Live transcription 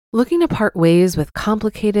Looking to part ways with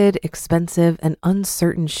complicated, expensive, and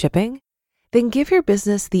uncertain shipping? Then give your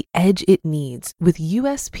business the edge it needs with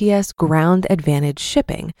USPS Ground Advantage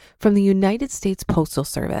shipping from the United States Postal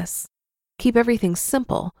Service. Keep everything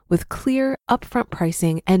simple with clear, upfront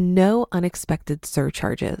pricing and no unexpected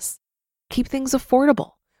surcharges. Keep things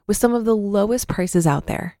affordable with some of the lowest prices out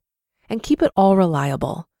there. And keep it all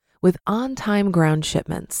reliable with on-time ground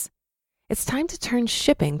shipments. It's time to turn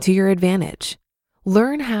shipping to your advantage.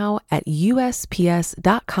 Learn how at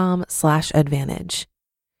USPS.com/advantage.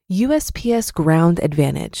 USPS Ground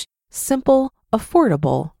Advantage. Simple,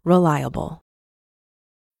 affordable, reliable.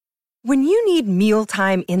 When you need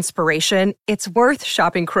mealtime inspiration, it's worth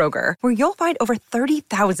shopping Kroger, where you'll find over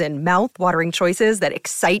 30,000 mouth-watering choices that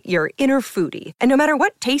excite your inner foodie. And no matter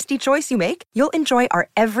what tasty choice you make, you'll enjoy our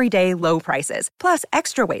everyday low prices, plus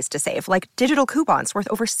extra ways to save, like digital coupons worth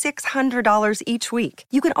over $600 each week.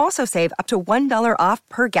 You can also save up to $1 off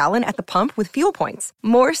per gallon at the pump with fuel points.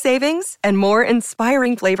 More savings and more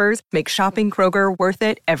inspiring flavors make shopping Kroger worth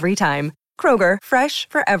it every time. Kroger, fresh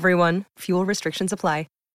for everyone. Fuel restrictions apply.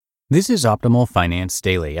 This is Optimal Finance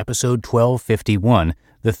Daily, episode 1251,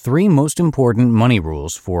 The 3 Most Important Money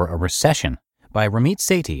Rules for a Recession, by Ramit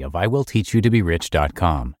Sethi of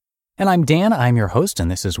IWillTeachYouToBeRich.com. And I'm Dan, I'm your host, and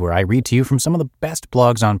this is where I read to you from some of the best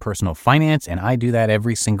blogs on personal finance, and I do that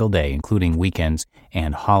every single day, including weekends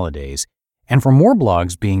and holidays. And for more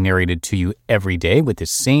blogs being narrated to you every day with the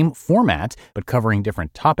same format, but covering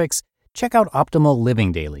different topics, check out Optimal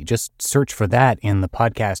Living Daily. Just search for that in the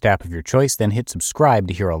podcast app of your choice, then hit subscribe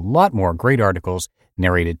to hear a lot more great articles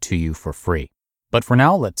narrated to you for free. But for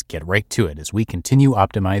now, let's get right to it as we continue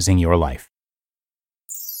optimizing your life.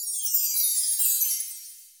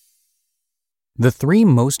 The 3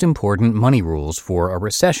 Most Important Money Rules for a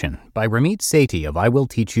Recession by Ramit Sethi of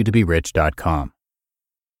IWillTeachYouToBeRich.com.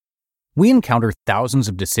 We encounter thousands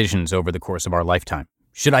of decisions over the course of our lifetime.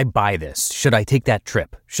 Should I buy this? Should I take that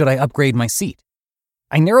trip? Should I upgrade my seat?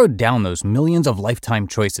 I narrowed down those millions of lifetime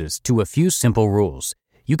choices to a few simple rules.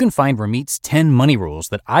 You can find Ramit's 10 money rules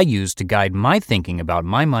that I use to guide my thinking about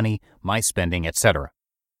my money, my spending, etc.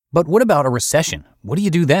 But what about a recession? What do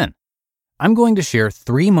you do then? I'm going to share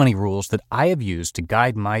 3 money rules that I have used to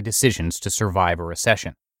guide my decisions to survive a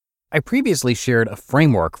recession. I previously shared a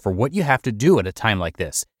framework for what you have to do at a time like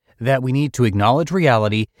this, that we need to acknowledge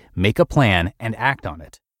reality, make a plan, and act on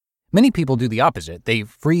it. Many people do the opposite. They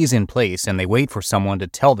freeze in place and they wait for someone to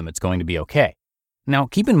tell them it's going to be okay. Now,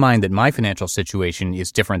 keep in mind that my financial situation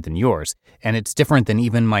is different than yours, and it's different than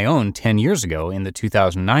even my own 10 years ago in the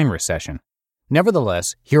 2009 recession.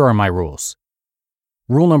 Nevertheless, here are my rules.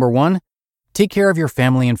 Rule number 1, take care of your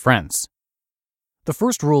family and friends. The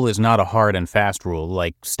first rule is not a hard and fast rule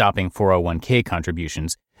like stopping 401k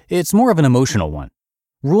contributions. It's more of an emotional one.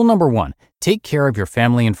 Rule number 1, take care of your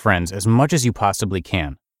family and friends as much as you possibly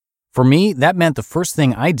can. For me, that meant the first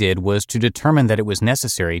thing I did was to determine that it was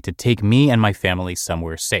necessary to take me and my family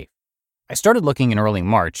somewhere safe. I started looking in early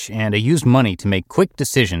March, and I used money to make quick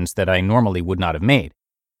decisions that I normally would not have made.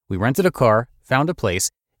 We rented a car, found a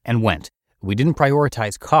place, and went. We didn't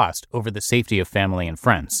prioritize cost over the safety of family and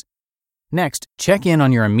friends. Next, check in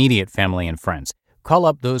on your immediate family and friends. Call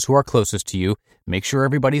up those who are closest to you, make sure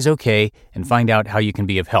everybody's okay, and find out how you can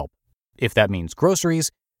be of help. If that means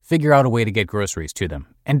groceries, figure out a way to get groceries to them.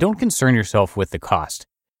 And don't concern yourself with the cost.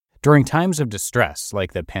 During times of distress,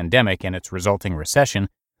 like the pandemic and its resulting recession,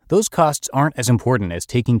 those costs aren't as important as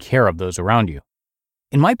taking care of those around you.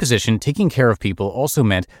 In my position, taking care of people also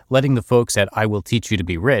meant letting the folks at I Will Teach You to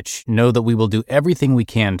Be Rich know that we will do everything we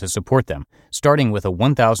can to support them, starting with a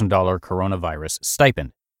 $1,000 coronavirus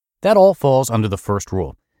stipend. That all falls under the first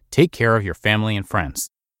rule. Take care of your family and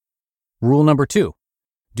friends. Rule number 2,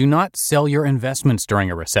 do not sell your investments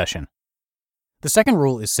during a recession. The second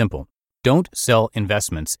rule is simple. Don't sell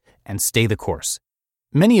investments and stay the course.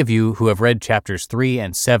 Many of you who have read chapters 3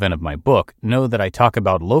 and 7 of my book know that I talk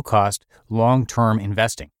about low-cost, long-term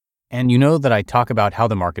investing. And you know that I talk about how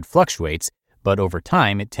the market fluctuates, but over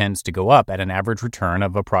time it tends to go up at an average return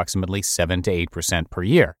of approximately 7 to 8% per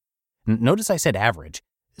year. Notice I said average.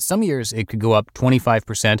 Some years it could go up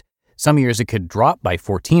 25%, some years it could drop by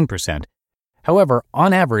 14%. However,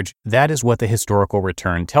 on average, that is what the historical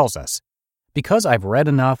return tells us. Because I've read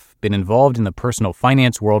enough, been involved in the personal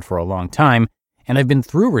finance world for a long time, and I've been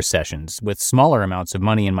through recessions with smaller amounts of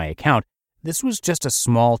money in my account, this was just a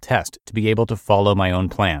small test to be able to follow my own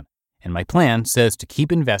plan. And my plan says to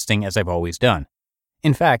keep investing as I've always done.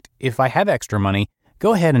 In fact, if I have extra money,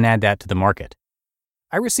 go ahead and add that to the market.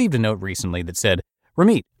 I received a note recently that said,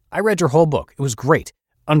 Ramit, I read your whole book. It was great.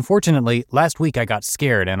 Unfortunately, last week I got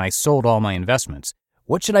scared and I sold all my investments.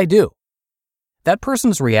 What should I do? That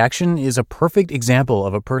person's reaction is a perfect example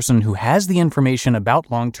of a person who has the information about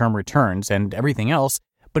long-term returns and everything else,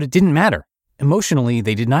 but it didn't matter. Emotionally,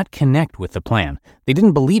 they did not connect with the plan. They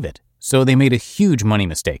didn't believe it, so they made a huge money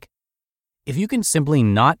mistake. If you can simply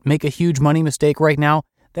not make a huge money mistake right now,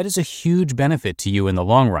 that is a huge benefit to you in the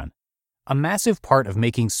long run. A massive part of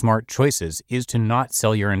making smart choices is to not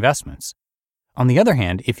sell your investments. On the other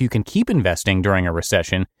hand, if you can keep investing during a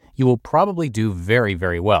recession, you will probably do very,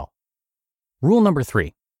 very well. Rule number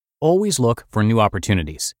 3, always look for new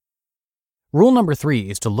opportunities. Rule number 3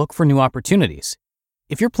 is to look for new opportunities.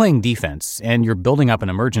 If you're playing defense and you're building up an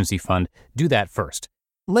emergency fund, do that first.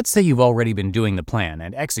 Let's say you've already been doing the plan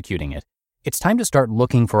and executing it. It's time to start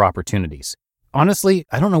looking for opportunities. Honestly,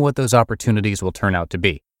 I don't know what those opportunities will turn out to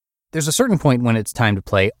be. There's a certain point when it's time to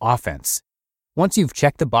play offense. Once you've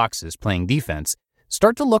checked the boxes playing defense,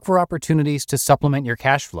 start to look for opportunities to supplement your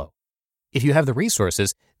cash flow. If you have the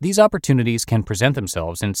resources, these opportunities can present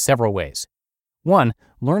themselves in several ways. 1,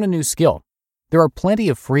 learn a new skill. There are plenty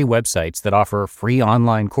of free websites that offer free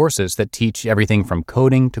online courses that teach everything from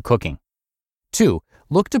coding to cooking. 2,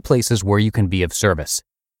 look to places where you can be of service.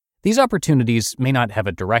 These opportunities may not have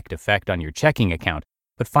a direct effect on your checking account,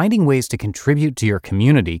 but finding ways to contribute to your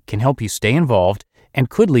community can help you stay involved and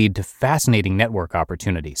could lead to fascinating network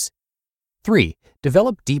opportunities. 3,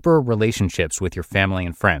 develop deeper relationships with your family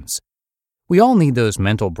and friends. We all need those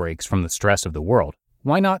mental breaks from the stress of the world.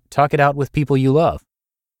 Why not talk it out with people you love?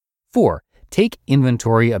 4, take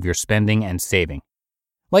inventory of your spending and saving.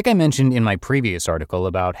 Like I mentioned in my previous article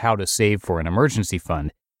about how to save for an emergency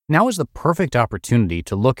fund, now is the perfect opportunity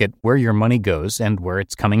to look at where your money goes and where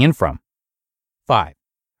it's coming in from. 5,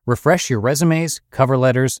 refresh your resumes, cover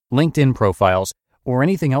letters, LinkedIn profiles, or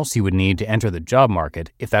anything else you would need to enter the job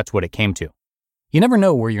market if that's what it came to. You never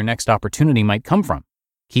know where your next opportunity might come from.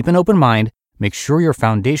 Keep an open mind, make sure your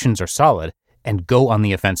foundations are solid, and go on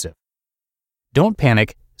the offensive. Don't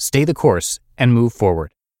panic, stay the course, and move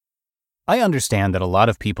forward. I understand that a lot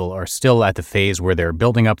of people are still at the phase where they're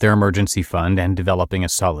building up their emergency fund and developing a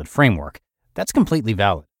solid framework. That's completely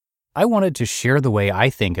valid. I wanted to share the way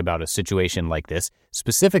I think about a situation like this,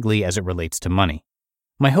 specifically as it relates to money.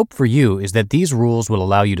 My hope for you is that these rules will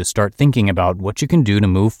allow you to start thinking about what you can do to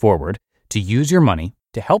move forward, to use your money,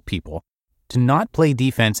 to help people, to not play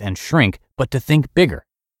defense and shrink, but to think bigger.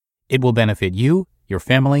 It will benefit you, your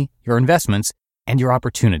family, your investments, and your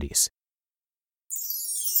opportunities.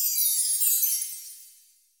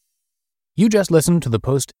 You just listened to the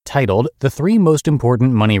post titled The 3 Most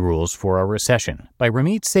Important Money Rules for a Recession by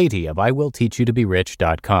Ramit Sethi of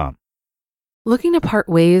IWillTeachYouToBeRich.com. Looking to part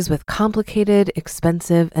ways with complicated,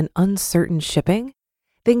 expensive, and uncertain shipping?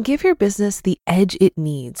 Then give your business the edge it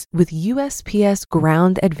needs with USPS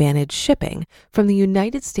Ground Advantage shipping from the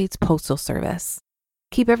United States Postal Service.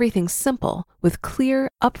 Keep everything simple with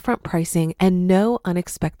clear, upfront pricing and no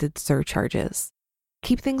unexpected surcharges.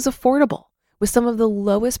 Keep things affordable with some of the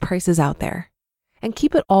lowest prices out there. And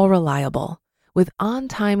keep it all reliable with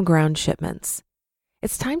on-time ground shipments.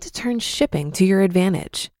 It's time to turn shipping to your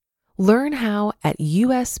advantage. Learn how at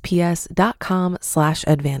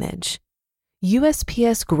USPS.com/advantage.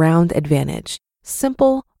 USPS Ground Advantage.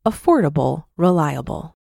 Simple, affordable,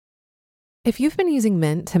 reliable. If you've been using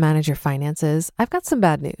Mint to manage your finances, I've got some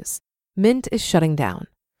bad news. Mint is shutting down.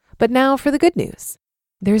 But now for the good news.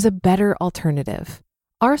 There's a better alternative.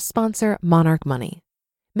 Our sponsor, Monarch Money.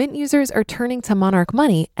 Mint users are turning to Monarch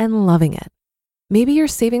Money and loving it. Maybe you're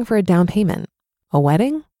saving for a down payment, a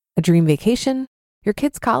wedding, a dream vacation, your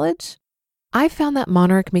kid's college. I've found that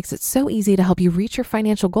Monarch makes it so easy to help you reach your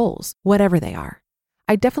financial goals, whatever they are.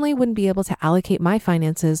 I definitely wouldn't be able to allocate my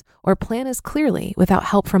finances or plan as clearly without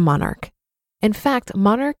help from Monarch. In fact,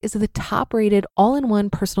 Monarch is the top-rated all-in-one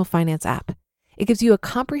personal finance app. It gives you a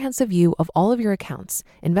comprehensive view of all of your accounts,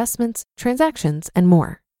 investments, transactions, and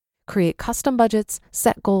more. Create custom budgets,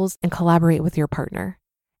 set goals, and collaborate with your partner.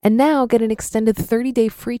 And now get an extended 30-day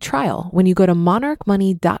free trial when you go to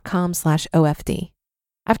monarchmoney.com/OFD.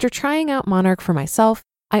 After trying out Monarch for myself,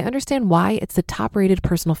 I understand why it's the top-rated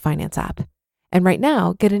personal finance app. And right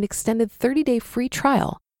now, get an extended 30-day free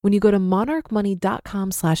trial when you go to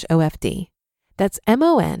monarchmoney.com/OFD. That's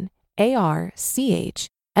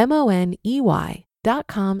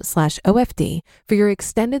monarchmoney.com/OFD for your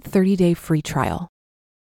extended 30-day free trial.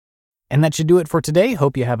 And that should do it for today.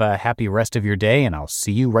 Hope you have a happy rest of your day, and I'll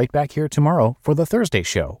see you right back here tomorrow for the Thursday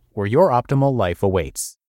show, where your optimal life awaits.